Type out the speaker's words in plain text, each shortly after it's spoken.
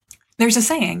There's a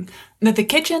saying that the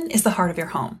kitchen is the heart of your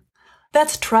home.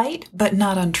 That's trite, but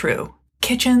not untrue.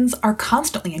 Kitchens are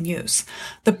constantly in use.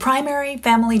 The primary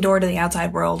family door to the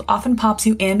outside world often pops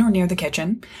you in or near the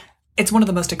kitchen. It's one of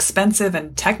the most expensive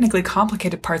and technically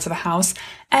complicated parts of a house,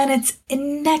 and it's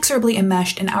inexorably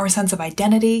enmeshed in our sense of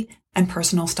identity and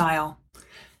personal style.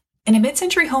 In a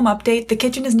mid-century home update, the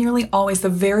kitchen is nearly always the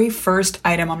very first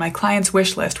item on my client's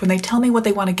wish list when they tell me what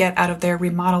they want to get out of their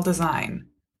remodel design.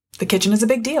 The kitchen is a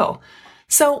big deal,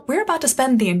 so we're about to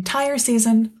spend the entire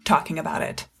season talking about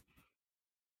it.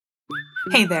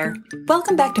 Hey there,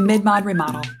 welcome back to Mid-Mod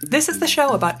Remodel. This is the show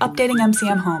about updating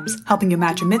MCM homes, helping you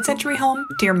match a mid-century home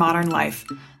to your modern life.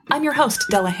 I'm your host,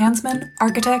 Della Hansman,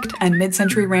 architect and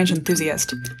mid-century ranch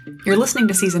enthusiast. You're listening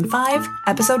to Season 5,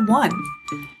 Episode 1.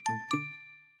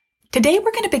 Today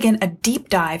we're going to begin a deep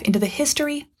dive into the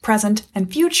history, present,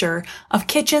 and future of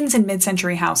kitchens in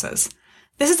mid-century houses.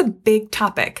 This is a big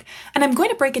topic, and I'm going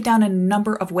to break it down in a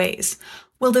number of ways.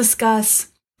 We'll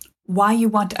discuss why you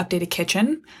want to update a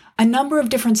kitchen, a number of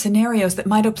different scenarios that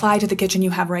might apply to the kitchen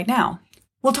you have right now.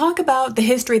 We'll talk about the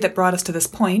history that brought us to this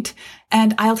point,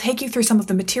 and I'll take you through some of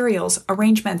the materials,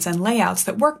 arrangements, and layouts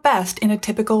that work best in a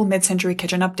typical mid-century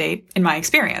kitchen update, in my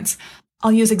experience.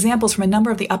 I'll use examples from a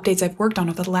number of the updates I've worked on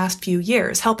over the last few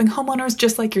years, helping homeowners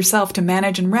just like yourself to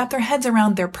manage and wrap their heads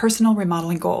around their personal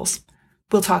remodeling goals.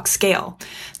 We'll talk scale.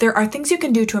 There are things you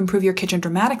can do to improve your kitchen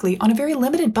dramatically on a very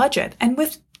limited budget and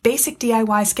with basic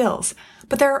DIY skills.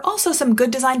 But there are also some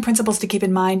good design principles to keep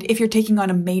in mind if you're taking on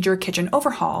a major kitchen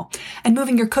overhaul and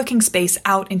moving your cooking space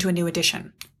out into a new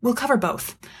addition. We'll cover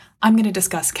both. I'm going to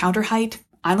discuss counter height,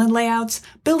 island layouts,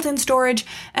 built-in storage,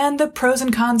 and the pros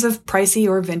and cons of pricey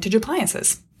or vintage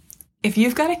appliances. If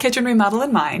you've got a kitchen remodel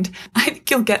in mind, I think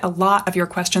you'll get a lot of your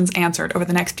questions answered over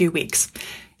the next few weeks.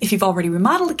 If you've already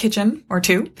remodeled a kitchen or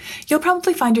two, you'll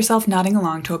probably find yourself nodding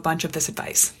along to a bunch of this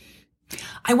advice.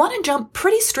 I want to jump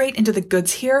pretty straight into the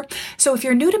goods here, so if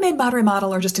you're new to Mid-Mod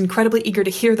Remodel or just incredibly eager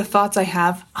to hear the thoughts I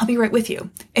have, I'll be right with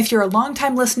you. If you're a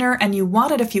longtime listener and you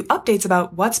wanted a few updates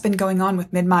about what's been going on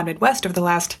with Mid-Mod Midwest over the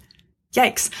last,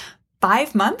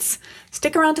 5 months,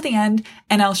 stick around to the end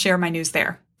and I'll share my news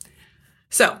there.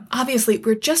 So, obviously,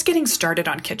 we're just getting started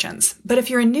on kitchens, but if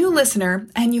you're a new listener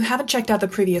and you haven't checked out the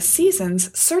previous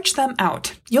seasons, search them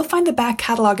out. You'll find the back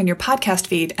catalog in your podcast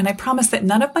feed, and I promise that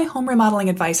none of my home remodeling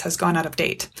advice has gone out of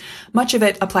date. Much of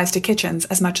it applies to kitchens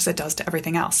as much as it does to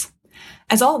everything else.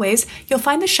 As always, you'll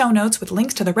find the show notes with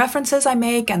links to the references I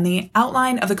make and the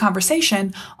outline of the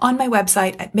conversation on my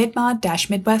website at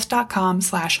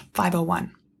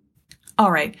midmod-midwest.com/501.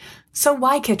 All right, so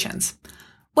why kitchens?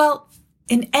 Well,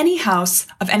 in any house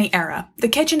of any era, the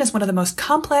kitchen is one of the most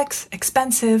complex,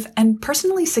 expensive, and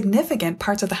personally significant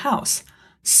parts of the house.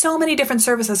 So many different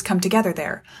services come together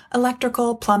there.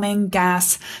 Electrical, plumbing,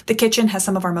 gas. The kitchen has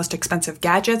some of our most expensive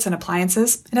gadgets and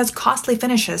appliances. It has costly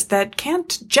finishes that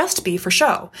can't just be for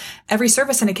show. Every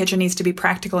service in a kitchen needs to be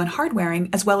practical and hard-wearing,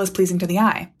 as well as pleasing to the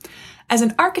eye. As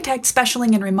an architect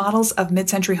specializing in remodels of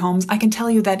mid-century homes, I can tell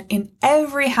you that in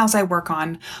every house I work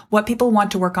on, what people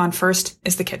want to work on first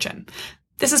is the kitchen.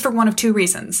 This is for one of two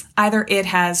reasons. Either it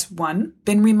has, 1,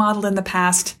 been remodeled in the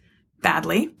past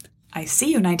badly, I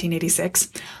see you 1986,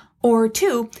 or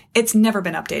 2, it's never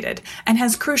been updated and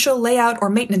has crucial layout or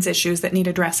maintenance issues that need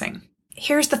addressing.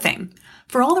 Here's the thing.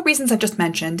 For all the reasons I've just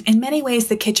mentioned, in many ways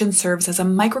the kitchen serves as a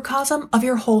microcosm of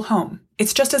your whole home.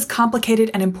 It's just as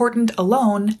complicated and important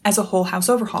alone as a whole house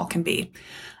overhaul can be.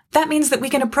 That means that we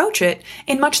can approach it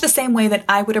in much the same way that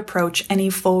I would approach any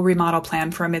full remodel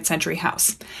plan for a mid-century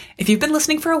house. If you've been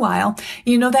listening for a while,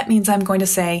 you know that means I'm going to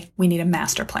say we need a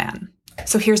master plan.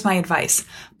 So here's my advice.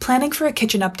 Planning for a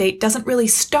kitchen update doesn't really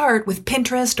start with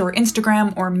Pinterest or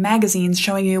Instagram or magazines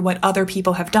showing you what other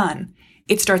people have done.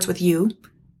 It starts with you,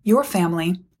 your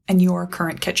family, and your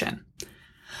current kitchen.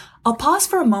 I'll pause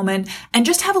for a moment and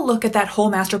just have a look at that whole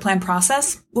master plan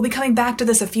process. We'll be coming back to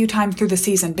this a few times through the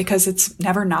season because it's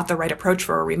never not the right approach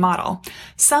for a remodel.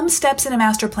 Some steps in a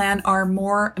master plan are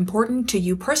more important to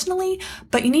you personally,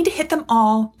 but you need to hit them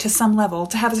all to some level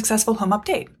to have a successful home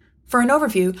update. For an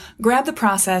overview, grab the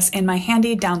process in my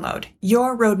handy download,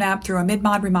 Your Roadmap Through a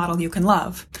Mid-Mod Remodel You Can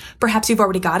Love. Perhaps you've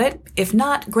already got it. If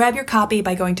not, grab your copy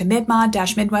by going to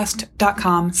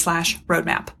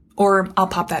midmod-midwest.com/roadmap. Or I'll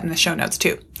pop that in the show notes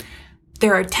too.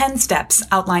 There are 10 steps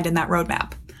outlined in that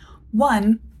roadmap.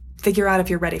 1, figure out if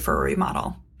you're ready for a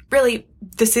remodel. Really,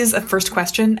 this is a first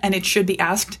question and it should be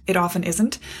asked. It often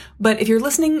isn't. But if you're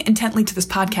listening intently to this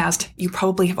podcast, you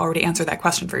probably have already answered that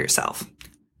question for yourself.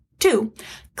 2,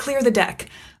 clear the deck.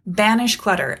 Banish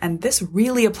clutter, and this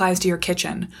really applies to your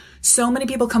kitchen. So many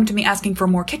people come to me asking for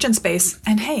more kitchen space,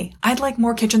 and hey, I'd like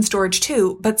more kitchen storage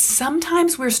too, but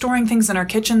sometimes we're storing things in our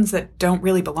kitchens that don't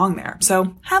really belong there,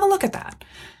 so have a look at that.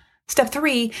 Step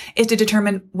 3 is to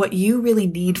determine what you really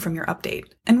need from your update,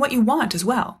 and what you want as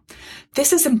well.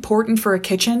 This is important for a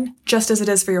kitchen, just as it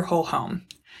is for your whole home.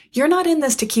 You're not in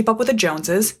this to keep up with the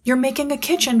Joneses, you're making a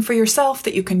kitchen for yourself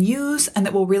that you can use and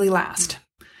that will really last.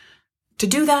 To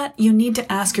do that, you need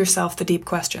to ask yourself the deep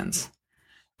questions.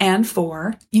 And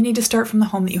 4, you need to start from the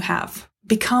home that you have.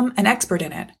 Become an expert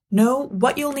in it. Know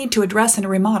what you'll need to address in a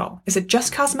remodel. Is it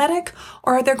just cosmetic,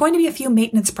 or are there going to be a few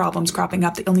maintenance problems cropping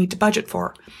up that you'll need to budget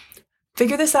for?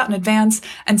 Figure this out in advance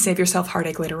and save yourself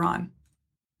heartache later on.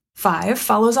 5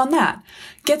 follows on that.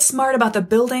 Get smart about the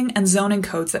building and zoning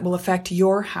codes that will affect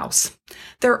your house.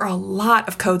 There are a lot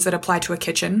of codes that apply to a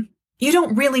kitchen. You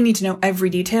don't really need to know every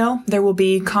detail. There will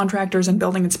be contractors and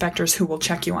building inspectors who will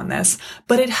check you on this,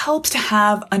 but it helps to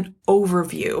have an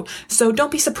overview, so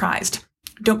don't be surprised.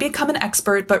 Don't become an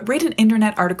expert, but read an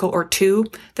internet article or 2.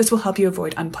 This will help you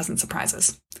avoid unpleasant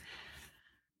surprises.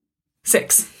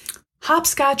 6.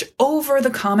 Hopscotch over the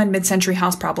common mid-century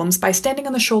house problems by standing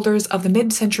on the shoulders of the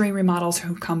mid-century remodels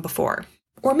who've come before.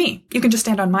 Or me. You can just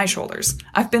stand on my shoulders.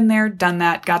 I've been there, done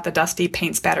that, got the dusty,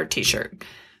 paint-spattered t-shirt.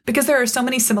 Because there are so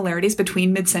many similarities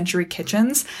between mid-century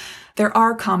kitchens, there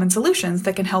are common solutions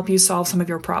that can help you solve some of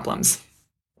your problems.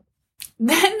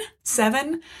 Then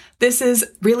 7, this is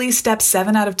really step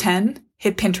 7 out of 10,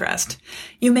 hit Pinterest.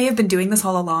 You may have been doing this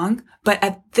all along, but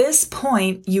at this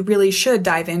point, you really should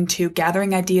dive into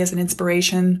gathering ideas and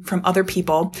inspiration from other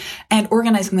people and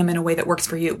organizing them in a way that works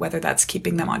for you, whether that's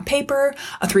keeping them on paper,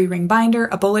 a 3-ring binder,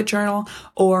 a bullet journal,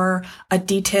 or a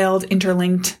detailed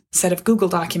interlinked set of Google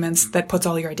documents that puts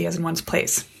all your ideas in one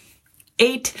place.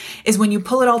 8 is when you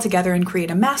pull it all together and create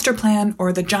a master plan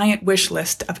or the giant wish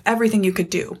list of everything you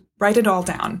could do. Write it all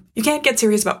down. You can't get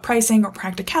serious about pricing or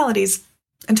practicalities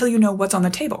until you know what's on the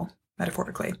table,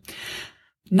 metaphorically.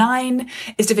 9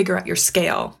 is to figure out your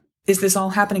scale. Is this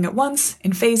all happening at once,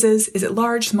 in phases? Is it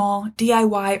large, small,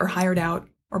 DIY, or hired out,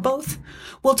 or both?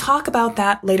 We'll talk about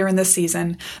that later in this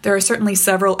season. There are certainly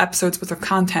several episodes worth of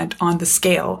content on the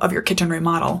scale of your kitchen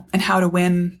remodel and how to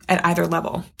win at either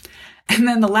level. And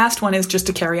then the last one is just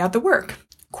to carry out the work.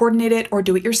 Coordinate it or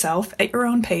do it yourself at your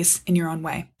own pace in your own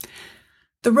way.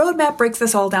 The roadmap breaks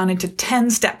this all down into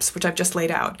 10 steps, which I've just laid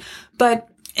out. But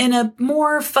in a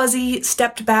more fuzzy,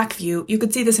 stepped back view, you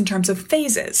could see this in terms of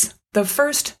phases. The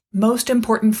first, most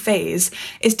important phase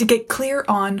is to get clear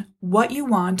on what you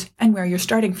want and where you're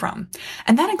starting from.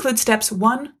 And that includes steps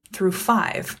 1 through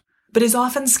 5, but is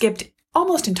often skipped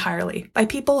almost entirely by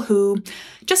people who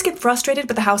just get frustrated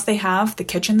with the house they have, the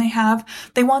kitchen they have.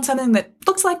 They want something that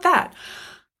looks like that.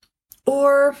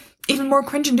 Or even more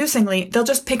cringe-inducingly, they'll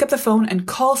just pick up the phone and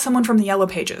call someone from the Yellow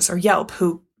Pages or Yelp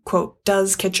who, quote,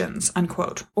 does kitchens,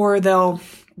 unquote. Or they'll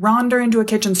wander into a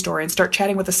kitchen store and start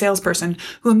chatting with a salesperson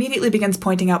who immediately begins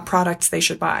pointing out products they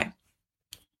should buy.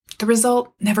 The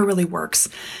result never really works.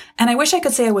 And I wish I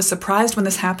could say I was surprised when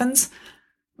this happens,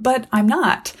 but I'm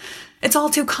not. It's all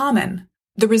too common.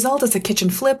 The result is a kitchen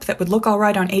flip that would look all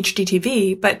right on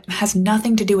HGTV, but has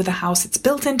nothing to do with the house it's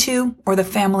built into or the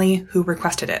family who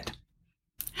requested it.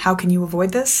 How can you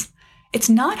avoid this? It's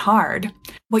not hard.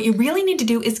 What you really need to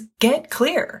do is get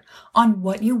clear on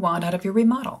what you want out of your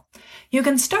remodel. You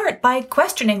can start by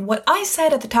questioning what I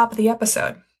said at the top of the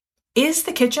episode. Is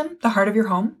the kitchen the heart of your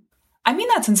home? I mean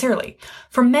that sincerely.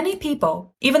 For many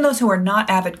people, even those who are not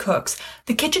avid cooks,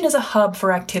 the kitchen is a hub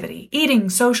for activity, eating,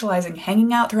 socializing,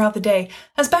 hanging out throughout the day,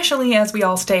 especially as we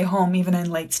all stay home even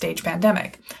in late-stage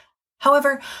pandemic.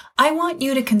 However, I want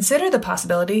you to consider the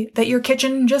possibility that your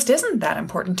kitchen just isn't that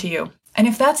important to you. And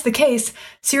if that's the case,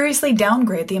 seriously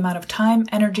downgrade the amount of time,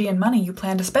 energy, and money you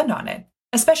plan to spend on it.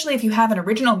 Especially if you have an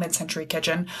original mid-century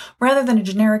kitchen, rather than a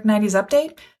generic 90s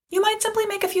update, you might simply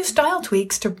make a few style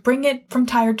tweaks to bring it from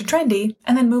tired to trendy,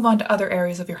 and then move on to other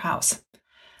areas of your house.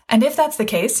 And if that's the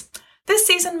case, this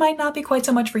season might not be quite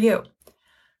so much for you.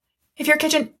 If your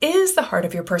kitchen is the heart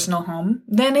of your personal home,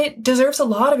 then it deserves a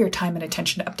lot of your time and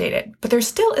attention to update it, but there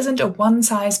still isn't a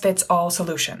one-size-fits-all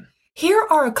solution. Here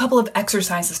are a couple of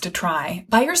exercises to try,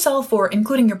 by yourself or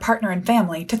including your partner and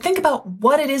family, to think about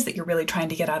what it is that you're really trying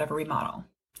to get out of a remodel.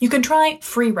 You can try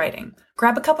free writing.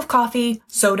 Grab a cup of coffee,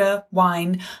 soda,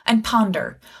 wine, and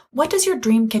ponder. What does your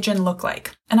dream kitchen look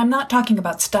like? And I'm not talking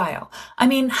about style. I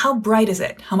mean, how bright is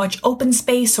it? How much open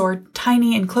space or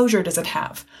tiny enclosure does it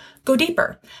have? Go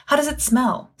deeper. How does it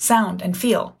smell, sound, and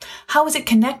feel? How is it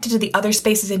connected to the other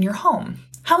spaces in your home?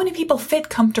 How many people fit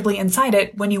comfortably inside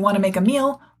it when you want to make a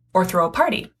meal or throw a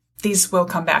party? These will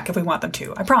come back if we want them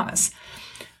to, I promise.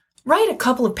 Write a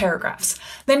couple of paragraphs,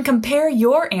 then compare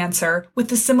your answer with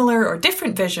the similar or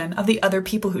different vision of the other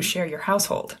people who share your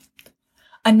household.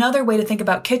 Another way to think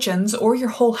about kitchens or your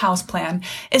whole house plan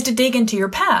is to dig into your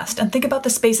past and think about the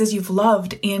spaces you've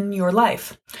loved in your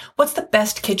life. What's the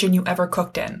best kitchen you ever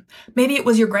cooked in? Maybe it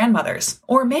was your grandmother's,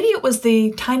 or maybe it was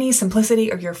the tiny simplicity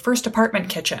of your first apartment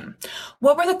kitchen.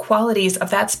 What were the qualities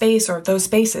of that space or those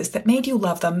spaces that made you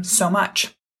love them so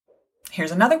much?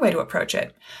 Here's another way to approach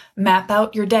it. Map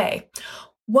out your day.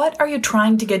 What are you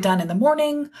trying to get done in the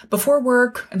morning, before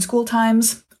work, and school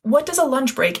times? What does a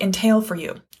lunch break entail for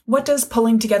you? What does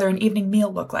pulling together an evening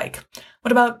meal look like?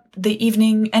 What about the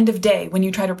evening end of day when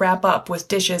you try to wrap up with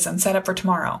dishes and set up for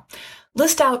tomorrow?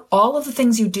 List out all of the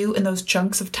things you do in those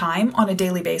chunks of time on a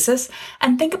daily basis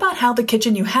and think about how the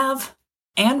kitchen you have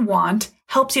and want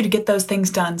helps you to get those things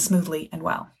done smoothly and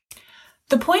well.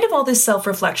 The point of all this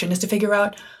self-reflection is to figure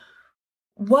out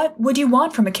what would you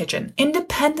want from a kitchen,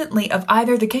 independently of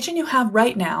either the kitchen you have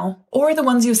right now or the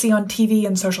ones you see on TV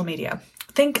and social media.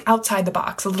 Think outside the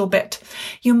box a little bit.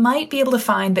 You might be able to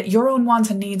find that your own wants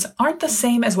and needs aren't the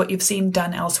same as what you've seen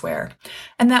done elsewhere,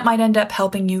 and that might end up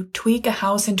helping you tweak a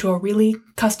house into a really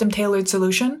custom-tailored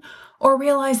solution, or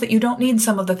realize that you don't need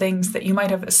some of the things that you might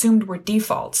have assumed were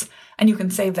defaults, and you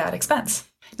can save that expense.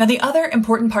 Now, the other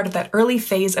important part of that early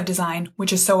phase of design,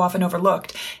 which is so often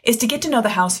overlooked, is to get to know the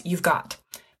house you've got.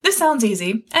 This sounds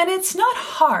easy, and it's not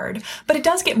hard, but it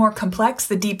does get more complex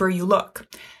the deeper you look.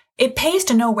 It pays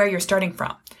to know where you're starting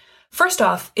from. First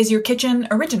off, is your kitchen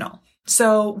original?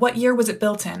 So what year was it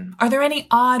built in? Are there any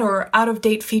odd or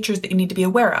out-of-date features that you need to be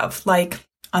aware of, like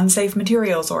unsafe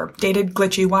materials or dated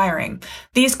glitchy wiring?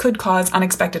 These could cause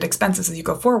unexpected expenses as you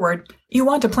go forward. You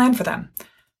want to plan for them.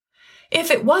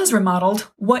 If it was remodeled,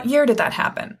 what year did that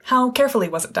happen? How carefully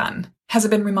was it done? Has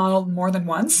it been remodeled more than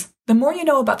once? The more you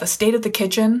know about the state of the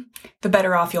kitchen, the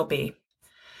better off you'll be.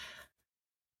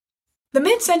 The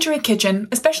mid-century kitchen,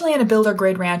 especially in a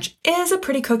builder-grade ranch, is a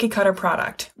pretty cookie-cutter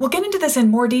product. We'll get into this in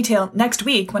more detail next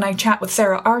week when I chat with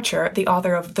Sarah Archer, the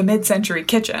author of The Mid-Century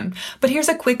Kitchen, but here's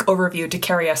a quick overview to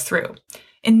carry us through.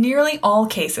 In nearly all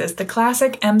cases, the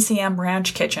classic MCM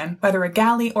ranch kitchen, whether a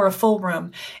galley or a full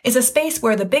room, is a space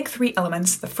where the big three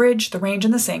elements, the fridge, the range,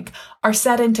 and the sink, are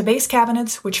set into base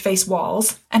cabinets which face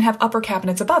walls and have upper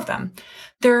cabinets above them.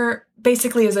 There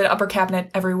basically is an upper cabinet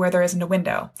everywhere there isn't a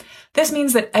window. This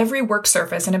means that every work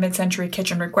surface in a mid-century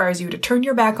kitchen requires you to turn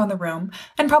your back on the room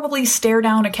and probably stare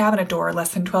down a cabinet door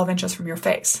less than 12 inches from your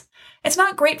face. It's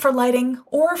not great for lighting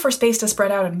or for space to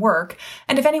spread out and work,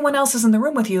 and if anyone else is in the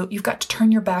room with you, you've got to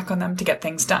turn your back on them to get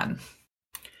things done.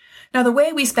 Now, the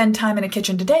way we spend time in a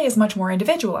kitchen today is much more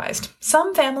individualized.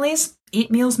 Some families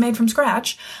eat meals made from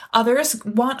scratch. Others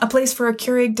want a place for a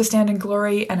Keurig to stand in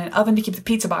glory and an oven to keep the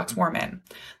pizza box warm in.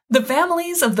 The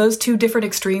families of those two different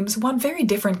extremes want very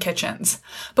different kitchens.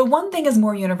 But one thing is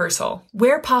more universal.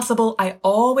 Where possible, I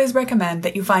always recommend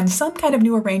that you find some kind of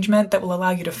new arrangement that will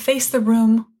allow you to face the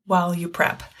room while you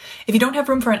prep. If you don't have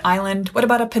room for an island, what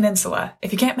about a peninsula?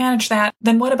 If you can't manage that,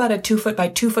 then what about a 2-foot by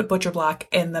 2-foot butcher block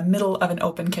in the middle of an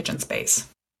open kitchen space?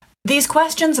 These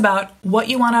questions about what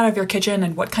you want out of your kitchen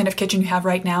and what kind of kitchen you have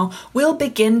right now will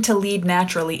begin to lead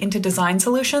naturally into design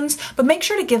solutions, but make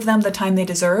sure to give them the time they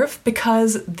deserve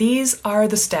because these are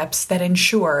the steps that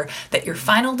ensure that your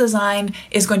final design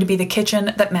is going to be the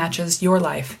kitchen that matches your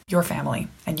life, your family,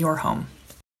 and your home.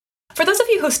 For those of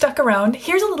you who stuck around,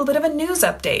 here's a little bit of a news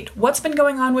update. What's been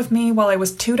going on with me while I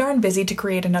was too darn busy to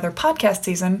create another podcast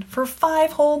season for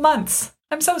 5 whole months?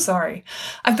 I'm so sorry.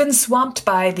 I've been swamped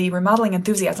by the remodeling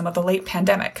enthusiasm of the late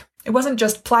pandemic. It wasn't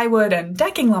just plywood and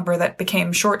decking lumber that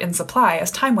became short in supply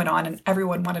as time went on and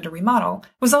everyone wanted to remodel. It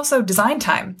was also design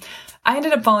time. I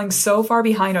ended up falling so far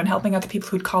behind on helping out the people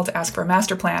who'd called to ask for a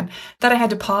master plan that I had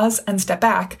to pause and step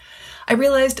back. I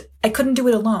realized I couldn't do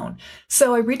it alone,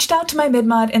 so I reached out to my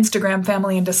Midmod Instagram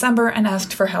family in December and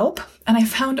asked for help, and I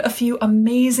found a few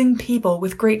amazing people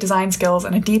with great design skills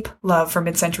and a deep love for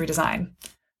mid-century design.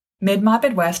 Midmod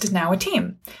Midwest is now a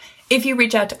team. If you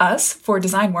reach out to us for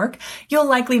design work, you'll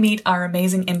likely meet our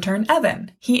amazing intern,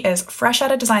 Evan. He is fresh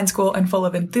out of design school and full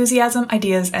of enthusiasm,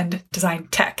 ideas, and design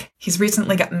tech. He's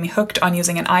recently gotten me hooked on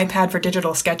using an iPad for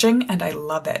digital sketching, and I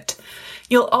love it.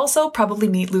 You'll also probably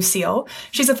meet Lucille.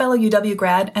 She's a fellow UW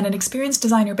grad and an experienced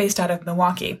designer based out of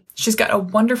Milwaukee. She's got a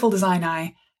wonderful design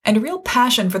eye and a real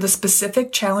passion for the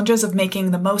specific challenges of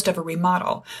making the most of a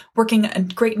remodel, working a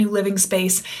great new living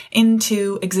space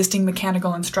into existing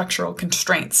mechanical and structural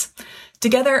constraints.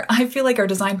 Together, I feel like our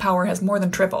design power has more than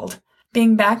tripled.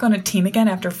 Being back on a team again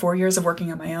after 4 years of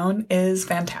working on my own is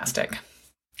fantastic.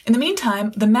 In the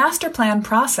meantime, the master plan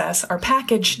process, our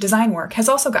package design work, has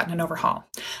also gotten an overhaul.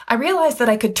 I realized that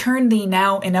I could turn the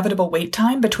now inevitable wait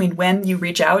time between when you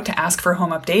reach out to ask for a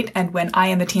home update and when I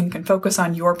and the team can focus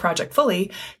on your project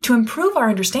fully to improve our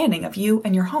understanding of you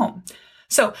and your home.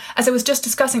 So, as I was just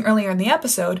discussing earlier in the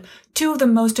episode, two of the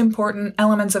most important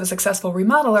elements of a successful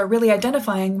remodel are really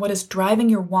identifying what is driving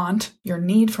your want, your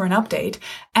need for an update,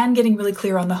 and getting really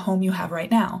clear on the home you have right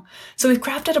now. So we've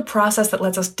crafted a process that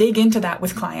lets us dig into that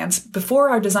with clients before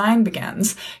our design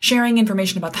begins, sharing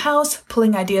information about the house,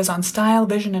 pulling ideas on style,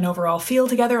 vision, and overall feel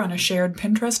together on a shared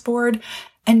Pinterest board,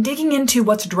 and digging into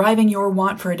what's driving your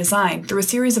want for a design through a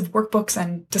series of workbooks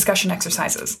and discussion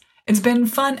exercises. It's been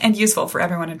fun and useful for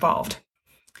everyone involved.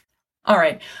 All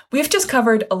right, we've just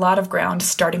covered a lot of ground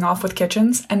starting off with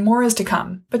kitchens, and more is to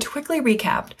come. But to quickly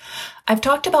recap, I've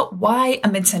talked about why a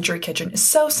mid-century kitchen is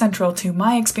so central to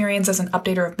my experience as an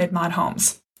updater of mid-mod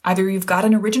homes. Either you've got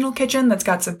an original kitchen that's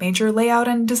got some major layout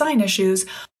and design issues,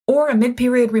 or a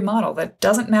mid-period remodel that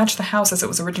doesn't match the house as it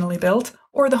was originally built,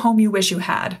 or the home you wish you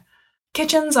had.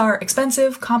 Kitchens are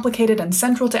expensive, complicated, and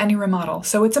central to any remodel,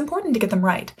 so it's important to get them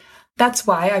right. That's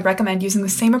why I recommend using the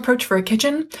same approach for a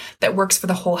kitchen that works for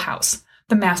the whole house,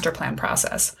 the master plan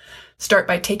process. Start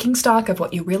by taking stock of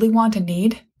what you really want and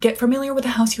need, get familiar with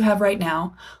the house you have right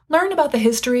now, learn about the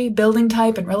history, building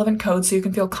type, and relevant codes so you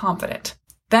can feel confident.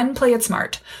 Then play it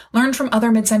smart. Learn from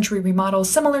other mid-century remodels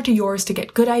similar to yours to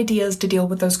get good ideas to deal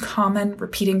with those common,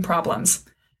 repeating problems.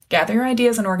 Gather your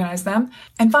ideas and organize them,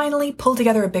 and finally, pull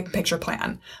together a big picture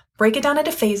plan. Break it down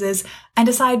into phases and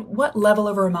decide what level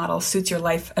of remodel suits your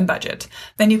life and budget.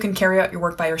 Then you can carry out your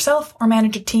work by yourself or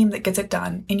manage a team that gets it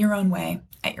done in your own way,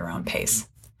 at your own pace.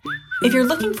 If you're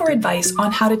looking for advice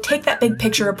on how to take that big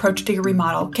picture approach to your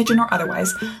remodel, kitchen or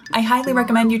otherwise, I highly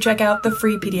recommend you check out the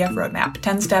free PDF roadmap,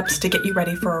 10 steps to get you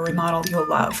ready for a remodel you'll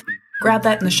love. Grab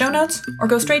that in the show notes or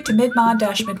go straight to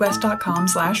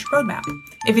midmod-midwest.com/roadmap.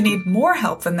 If you need more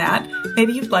help than that,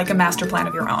 maybe you'd like a master plan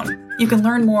of your own. You can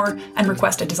learn more and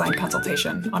request a design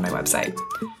consultation on my website.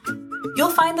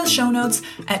 You'll find the show notes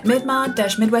at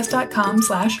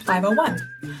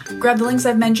midmod-midwest.com/501. Grab the links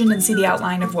I've mentioned and see the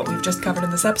outline of what we've just covered in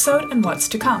this episode and what's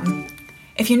to come.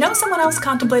 If you know someone else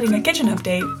contemplating a kitchen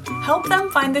update, help them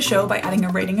find the show by adding a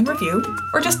rating and review,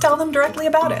 or just tell them directly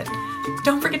about it.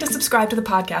 Don't forget to subscribe to the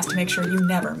podcast to make sure you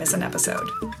never miss an episode.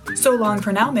 So long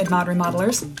for now, mid-mod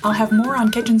remodelers. I'll have more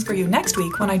on kitchens for you next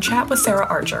week when I chat with Sarah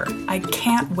Archer. I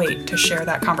can't wait to share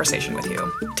that conversation with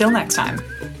you. Till next time.